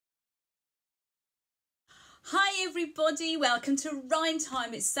Hi everybody, welcome to Rhyme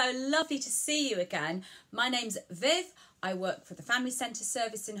Time. It's so lovely to see you again. My name's Viv, I work for the Family Centre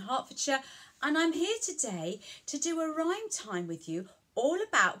service in Hertfordshire and I'm here today to do a rhyme time with you all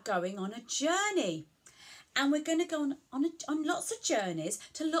about going on a journey. And we're going to go on lots of journeys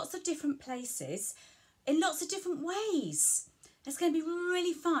to lots of different places in lots of different ways. It's going to be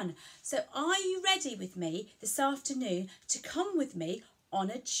really fun. So are you ready with me this afternoon to come with me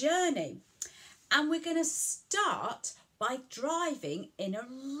on a journey? And we're going to start by driving in a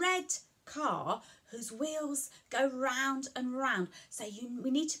red car whose wheels go round and round. So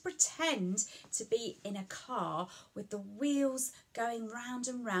we need to pretend to be in a car with the wheels going round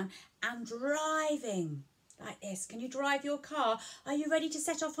and round and driving like this. Can you drive your car? Are you ready to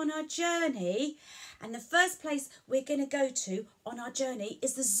set off on our journey? And the first place we're going to go to on our journey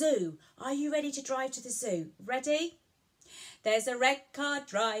is the zoo. Are you ready to drive to the zoo? Ready? There's a red car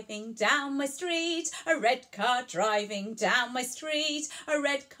driving down my street, a red car driving down my street, a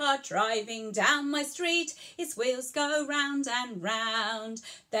red car driving down my street, its wheels go round and round.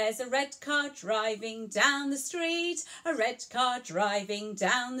 There's a red car driving down the street, a red car driving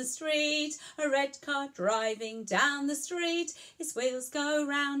down the street, a red car driving down the street, its wheels go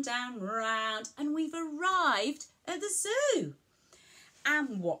round and round. And we've arrived at the zoo.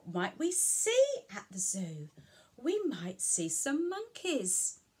 And what might we see at the zoo? We might see some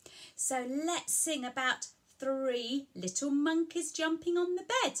monkeys. So let's sing about 3 little monkeys jumping on the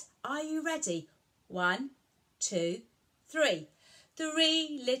bed. Are you ready? 1, 2, 3.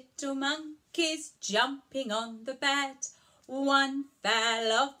 3 little monkeys jumping on the bed. One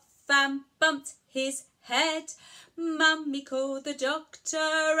fell off and bumped his head. Mummy called the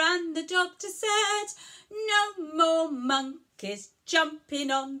doctor and the doctor said, no more monkeys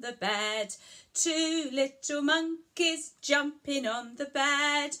jumping on the bed. 2 little monkeys jumping on the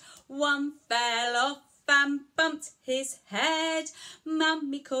bed. One fell off and bumped his head.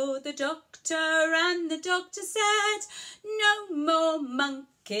 Mummy called the doctor and the doctor said, no more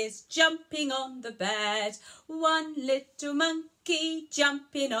monkeys jumping on the bed. 1 little monkey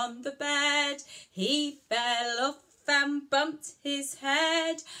jumping on the bed. He fell off and bumped his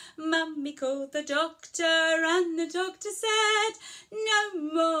head. Mummy called the doctor and the doctor said, no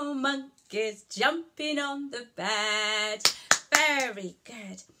more monkeys jumping on the bed. Very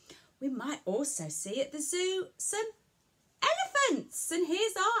good. We might also see at the zoo some elephants, and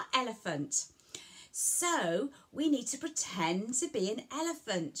here's our elephant. So we need to pretend to be an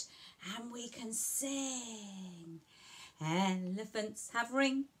elephant and we can sing. Elephants have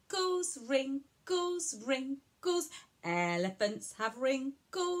wrinkles, wrinkles, wrinkles. Elephants have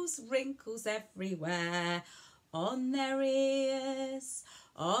wrinkles, wrinkles everywhere. On their ears,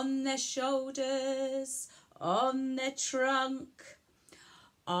 on their shoulders, on their trunk,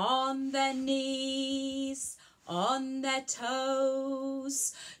 on their knees, on their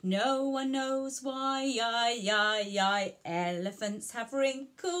toes. No one knows why, elephants have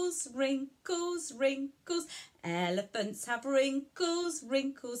wrinkles, wrinkles, wrinkles. Elephants have wrinkles,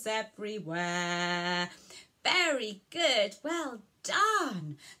 wrinkles everywhere. Very good. Well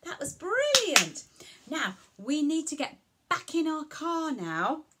done. That was brilliant. Now, we need to get back in our car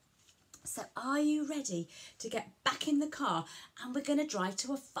now. So are you ready to get back in the car? And we're going to drive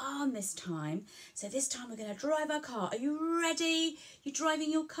to a farm this time. So this time we're going to drive our car. Are you ready? You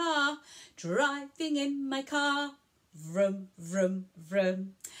driving your car? Driving in my car. Vroom, vroom,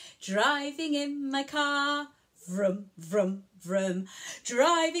 vroom. Driving in my car. Vroom, vroom, vroom.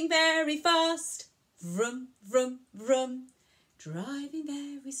 Driving very fast. Vroom, vroom, vroom. Driving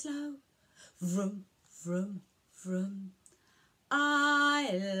very slow. Vroom, vroom, vroom.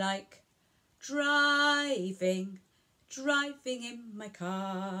 I like driving in my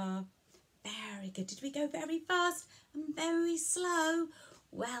car. Very good. Did we go very fast and very slow?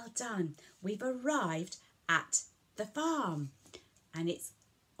 Well done. We've arrived at the farm and it's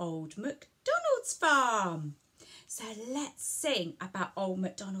Old MacDonald's farm. So let's sing about Old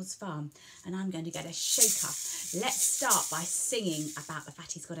MacDonald's farm, and I'm going to get a shaker. Let's start by singing about the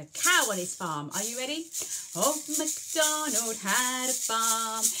fact he's got a cow on his farm. Are you ready? Old MacDonald had a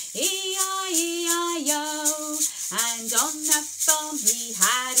farm, E-I-E-I-O, and on that farm he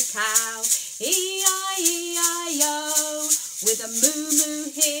had a cow, E-I-E-I-O, with a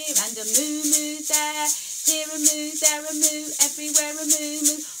moo-moo here and a moo-moo there. Here a moo, there a moo, everywhere a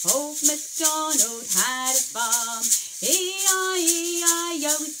moo-moo. Old MacDonald had a farm,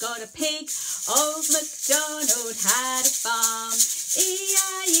 E-I-E-I-O, he's got a pig. Old MacDonald had a farm,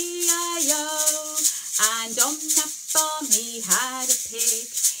 E-I-E-I-O, and on that farm he had a pig,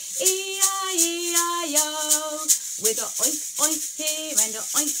 E-I-E-I-O, with a oink oink here and a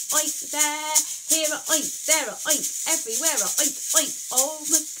oink oink there. Here a oink, there a oink, everywhere a oink oink. Old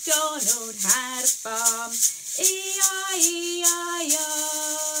MacDonald had a farm, E-I-E-I-O.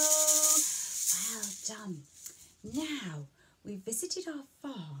 Well done. Now we've visited our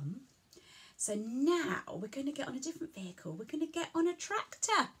farm, so now we're going to get on a different vehicle. We're going to get on a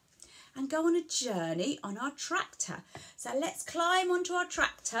tractor and go on a journey on our tractor. So let's climb onto our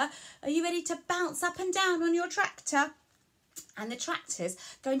tractor. Are you ready to bounce up and down on your tractor? And the tractor's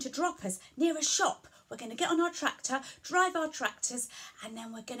going to drop us near a shop. We're going to get on our tractor, drive our tractors, and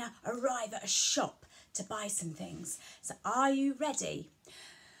then we're going to arrive at a shop to buy some things. So are you ready?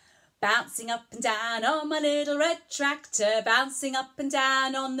 Bouncing up and down on my little red tractor, bouncing up and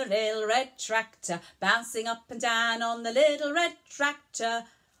down on the little red tractor, bouncing up and down on the little red tractor,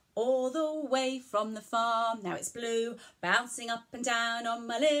 all the way from the farm. Now it's blue, bouncing up and down on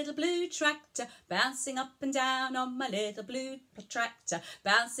my little blue tractor, bouncing up and down on my little blue tractor,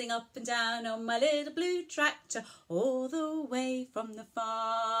 bouncing up and down on my little blue tractor, all the way from the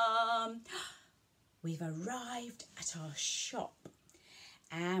farm. We've arrived at our shop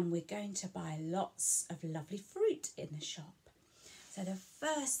and we're going to buy lots of lovely fruit in the shop. So the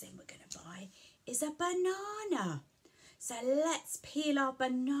first thing we're going to buy is a banana. So let's peel our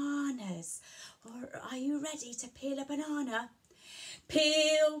bananas. Or are you ready to peel a banana?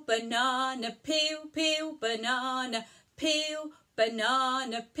 Peel banana, peel, peel banana, peel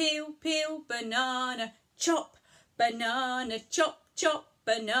banana, peel, peel banana, chop banana, chop, chop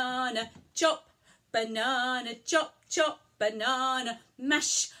banana, chop banana, chop, chop banana,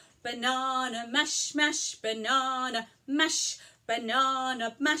 mash banana, mash, mash banana, mash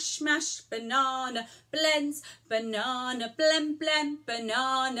banana, mash, mash banana, blends banana, blend, blend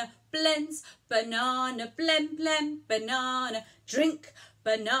banana, blends banana, blend, blend banana, drink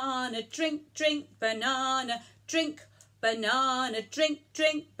banana, drink, drink banana, drink banana, drink,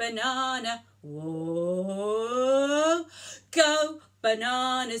 drink banana. Whoa, go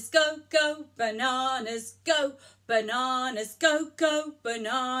bananas, go, go bananas, go bananas, go, go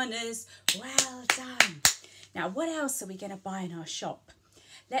bananas. Well done. Now, what else are we going to buy in our shop?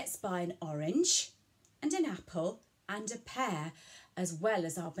 Let's buy an orange and an apple and a pear, as well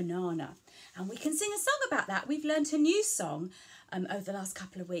as our banana. And we can sing a song about that. We've learnt a new song over the last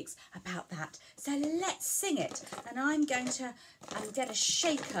couple of weeks about that. So let's sing it. And I'm going to get a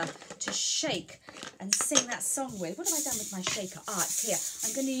shaker to shake and sing that song with. What have I done with my shaker? Ah, it's here.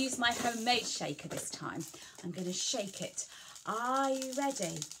 I'm going to use my homemade shaker this time. I'm going to shake it. Are you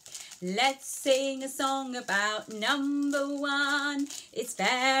ready? Let's sing a song about number one. It's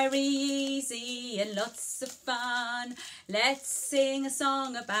very easy and lots of fun. Let's sing a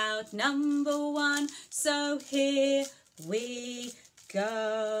song about number one. So here we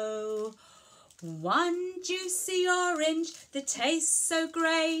go. One juicy orange that tastes so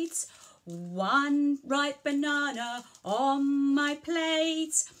great. One ripe banana on my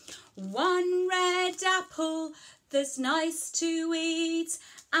plate. One red apple that's nice to eat.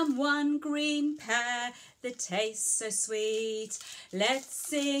 And one green pear that tastes so sweet. Let's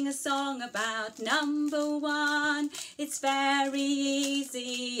sing a song about number one. It's very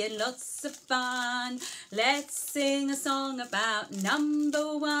easy and lots of fun. Let's sing a song about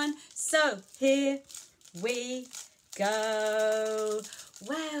number one. So here we go.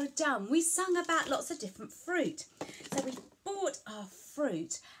 Well done. We sung about lots of different fruit. So we bought our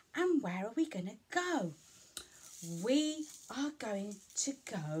fruit, and where are we going to go? We are going to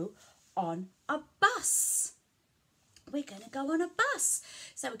go on a bus. We're going to go on a bus.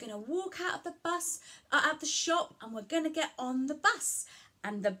 So we're going to walk out of the bus, out of the shop, and we're going to get on the bus.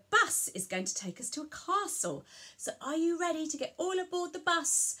 And the bus is going to take us to a castle. So are you ready to get all aboard the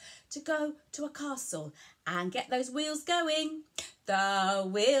bus to go to a castle and get those wheels going? The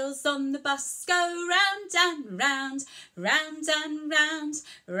wheels on the bus go round and round, round and round,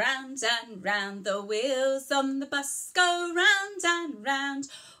 round and round. The wheels on the bus go round and round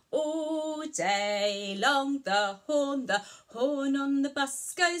all day long. The horn on the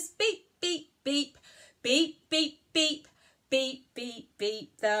bus goes beep, beep, beep, beep, beep, beep, beep, beep,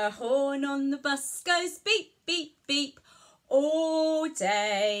 beep. The horn on the bus goes beep, beep, beep. All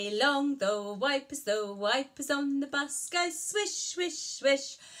day long, the wipers on the bus go swish, swish,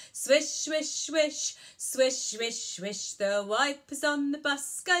 swish, swish, swish, swish, swish, swish, swish. The wipers on the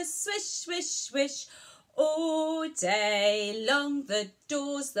bus go swish, swish, swish. All day long, the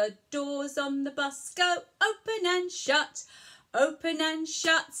doors on the bus go open and shut, open and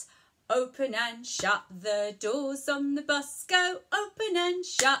shut, open and shut. The doors on the bus go open and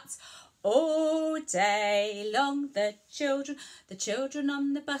shut. All day long, the children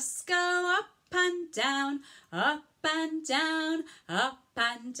on the bus go up and down, up and down, up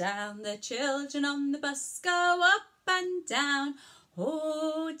and down. The children on the bus go up and down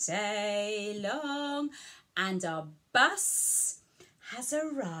all day long. And our bus has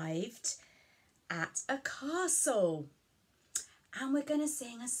arrived at a castle. And we're going to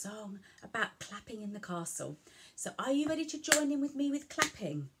sing a song about clapping in the castle. So are you ready to join in with me with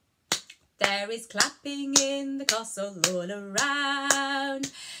clapping? There is clapping in the castle all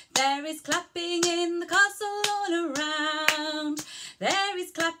around. There is clapping in the castle all around. There is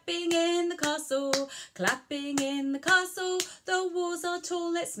clapping in the castle, clapping in the castle. The walls are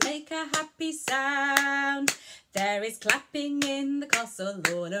tall, let's make a happy sound. There is clapping in the castle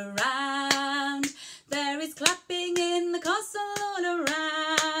all around. There is clapping in the castle all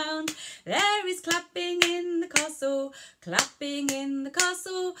around. There is clapping in the castle, clapping in the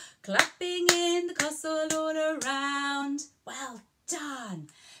castle, clapping in the castle all around. Well done.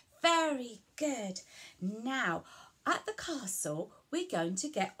 Very good. Now, at the castle, we're going to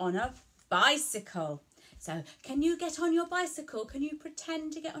get on a bicycle. So, can you get on your bicycle? Can you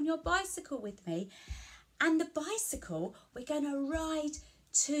pretend to get on your bicycle with me? And the bicycle, we're going to ride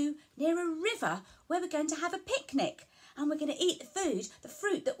to near a river where we're going to have a picnic. And we're going to eat the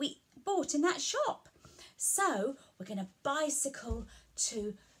fruit that we bought in that shop. So, we're going to bicycle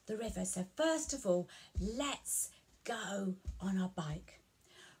to the river. So, first of all, let's go on our bike.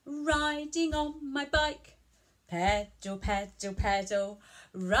 Riding on my bike, pedal, pedal, pedal.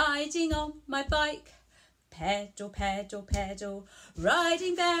 Riding on my bike, pedal, pedal, pedal.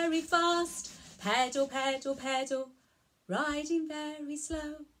 Riding very fast, pedal, pedal, pedal. Riding very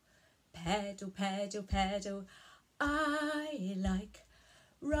slow, pedal, pedal, pedal. I like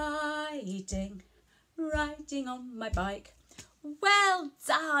riding on my bike. Well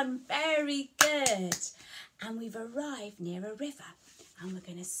done, very good. And we've arrived near a river. And we're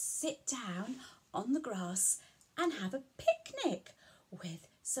going to sit down on the grass and have a picnic with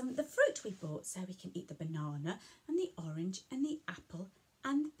some of the fruit we bought. So we can eat the banana and the orange and the apple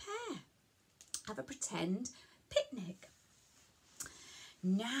and the pear. Have a pretend picnic.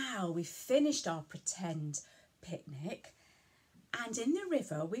 Now we've finished our pretend picnic. And in the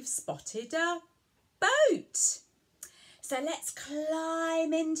river we've spotted a boat. So let's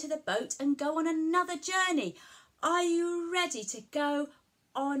climb into the boat and go on another journey. Are you ready to go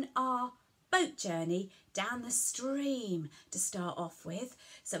on our boat journey down the stream to start off with?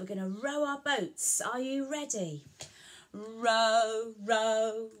 So we're going to row our boats. Are you ready? Row,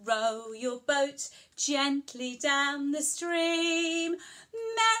 row, row your boat gently down the stream.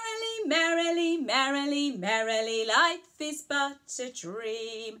 Merrily, merrily, merrily, merrily, life is but a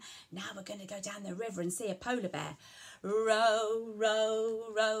dream. Now we're going to go down the river and see a polar bear. Row,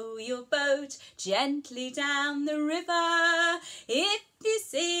 row, row your boat gently down the river. If you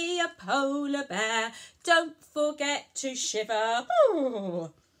see a polar bear, don't forget to shiver.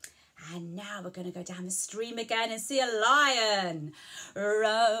 Ooh. And now we're going to go down the stream again and see a lion.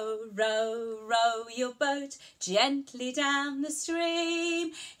 Row, row, row your boat gently down the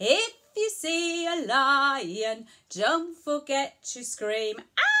stream. If you see a lion, don't forget to scream.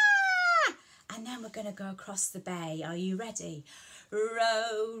 Ah! And then we're going to go across the bay. Are you ready?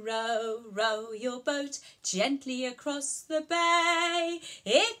 Row, row, row your boat gently across the bay.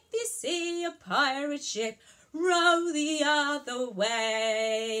 If you see a pirate ship, row the other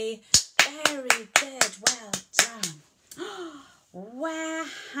way. Very good, well done. Where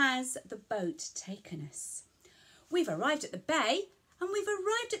has the boat taken us? We've arrived at the bay and we've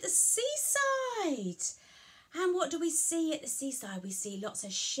arrived at the seaside. And what do we see at the seaside? We see lots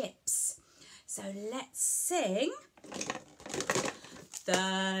of ships. So let's sing.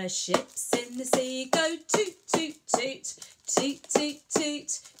 The ships in the sea go toot, toot, toot, toot, toot,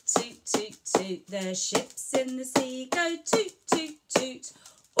 toot, toot, toot, toot. The ships in the sea go toot, toot, toot,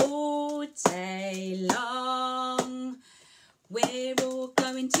 all day long. We're all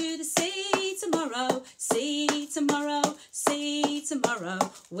going to the sea tomorrow, sea tomorrow, sea tomorrow.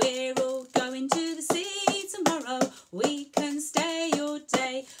 We're all going to the sea tomorrow. We can stay all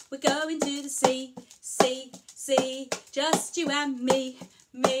day. We're going to the sea, sea, sea. Just you and me,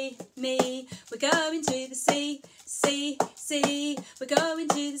 me, me. We're going to the sea, sea, sea. We're going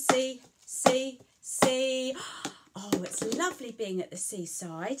to the sea, sea, sea. Oh, it's lovely being at the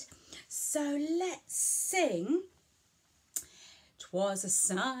seaside. So let's sing. 'Twas a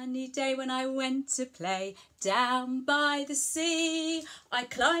sunny day when I went to play down by the sea. I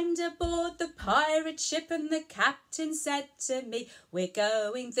climbed aboard the pirate ship and the captain said to me, we're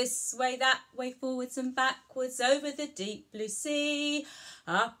going this way, that way, forwards and backwards over the deep blue sea.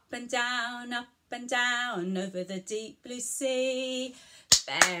 Up and down, up and down over the deep blue sea.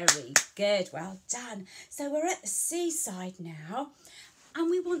 Very good, well done. So we're at the seaside now and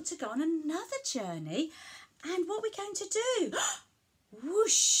we want to go on another journey. And what we're going to do,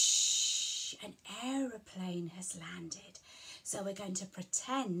 whoosh, an aeroplane has landed. So we're going to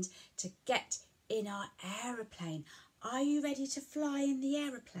pretend to get in our aeroplane. Are you ready to fly in the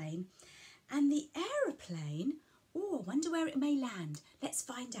aeroplane? And the aeroplane, oh, I wonder where it may land. Let's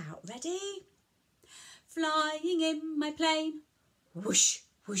find out. Ready? Flying in my plane, whoosh,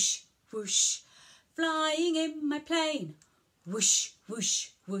 whoosh, whoosh. Flying in my plane, whoosh,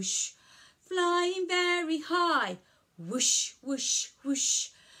 whoosh, whoosh. Flying very high, whoosh, whoosh, whoosh.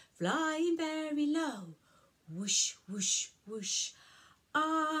 Flying very low, whoosh, whoosh, whoosh.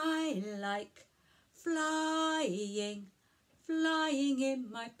 I like flying, flying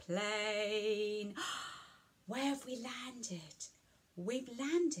in my plane. Where have we landed? We've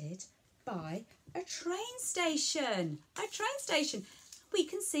landed by a train station. A train station. We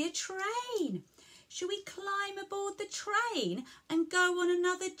can see a train. Should we climb aboard the train and go on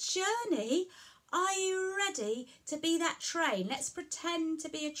another journey? Are you ready to be that train? Let's pretend to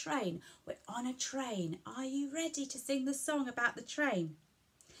be a train. We're on a train. Are you ready to sing the song about the train?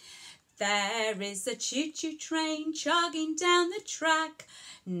 There is a choo-choo train chugging down the track.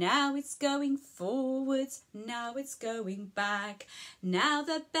 Now it's going forwards, now it's going back. Now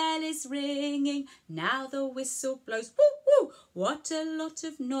the bell is ringing, now the whistle blows. Woo, woo! What a lot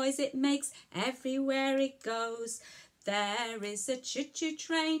of noise it makes everywhere it goes. There is a choo-choo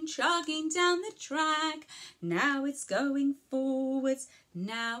train chugging down the track. Now it's going forwards,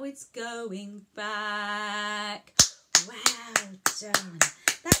 now it's going back. Well done.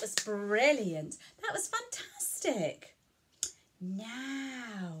 That was brilliant. That was fantastic.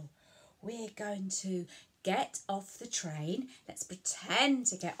 Now we're going to get off the train. Let's pretend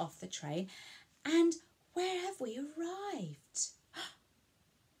to get off the train. And where have we arrived?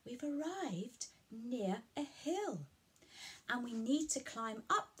 We've arrived near a hill. And we need to climb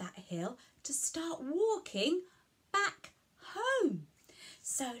up that hill to start walking back home.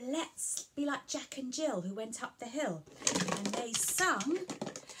 So let's be like Jack and Jill who went up the hill. And they sung,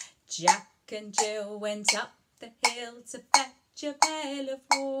 Jack and Jill went up the hill to fetch a pail of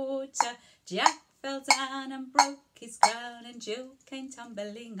water. Jack fell down and broke his crown and Jill came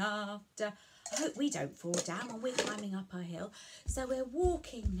tumbling after. I hope we don't fall down when we're climbing up our hill. So we're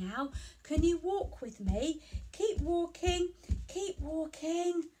walking now. Can you walk with me? Keep walking,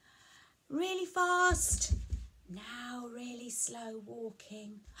 really fast. Now really slow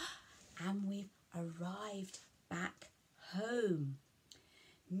walking. And we've arrived back home.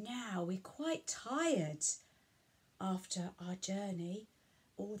 Now we're quite tired after our journey,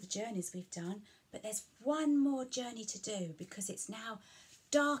 all the journeys we've done, but there's one more journey to do because it's now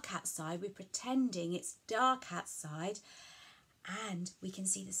dark outside. We're pretending it's dark outside and we can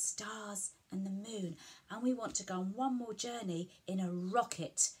see the stars and the moon, and we want to go on one more journey in a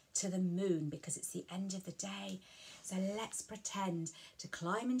rocket to the moon because it's the end of the day. So let's pretend to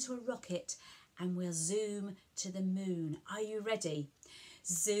climb into a rocket and we'll zoom to the moon. Are you ready?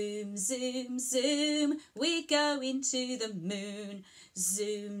 Zoom, zoom, zoom, we're going to the moon.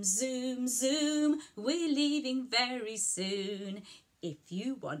 Zoom, zoom, zoom, we're leaving very soon. If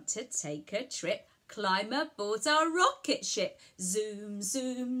you want to take a trip, climb aboard our rocket ship. Zoom,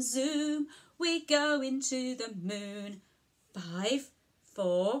 zoom, zoom, we're going to the moon. 5,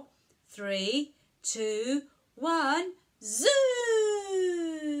 4, 3, 2, 1, zoom!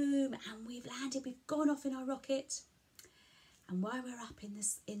 And we've landed, we've gone off in our rocket. And while we're up in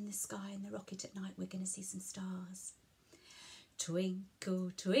the sky in the rocket at night, we're going to see some stars.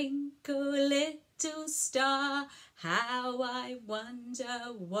 Twinkle, twinkle, little star, how I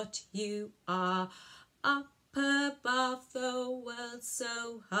wonder what you are. Up above the world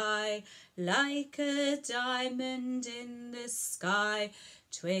so high, like a diamond in the sky.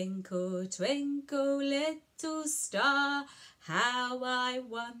 Twinkle, twinkle, little star, how I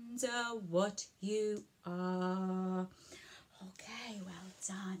wonder what you are. Okay, well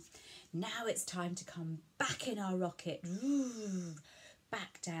done. Now it's time to come back in our rocket. Ooh,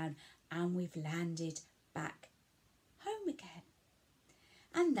 back down, and we've landed back home again.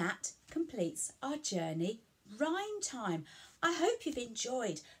 And that completes our journey rhyme time. I hope you've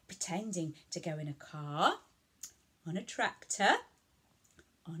enjoyed pretending to go in a car, on a tractor,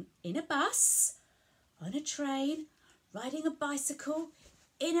 in a bus, on a train, riding a bicycle,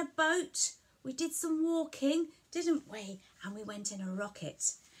 in a boat. We did some walking, didn't we? And we went in a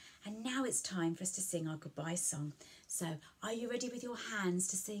rocket. And now it's time for us to sing our goodbye song. So, are you ready with your hands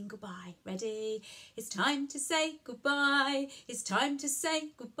to saying goodbye? Ready? It's time to say goodbye. It's time to say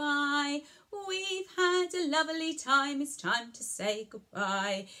goodbye. We've had a lovely time. It's time to say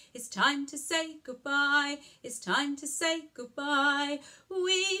goodbye. It's time to say goodbye. It's time to say goodbye.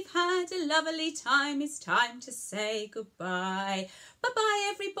 We've had a lovely time. It's time to say goodbye. Bye-bye,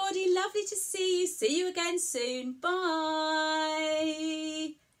 everybody. Lovely to see you. See you again soon. Bye.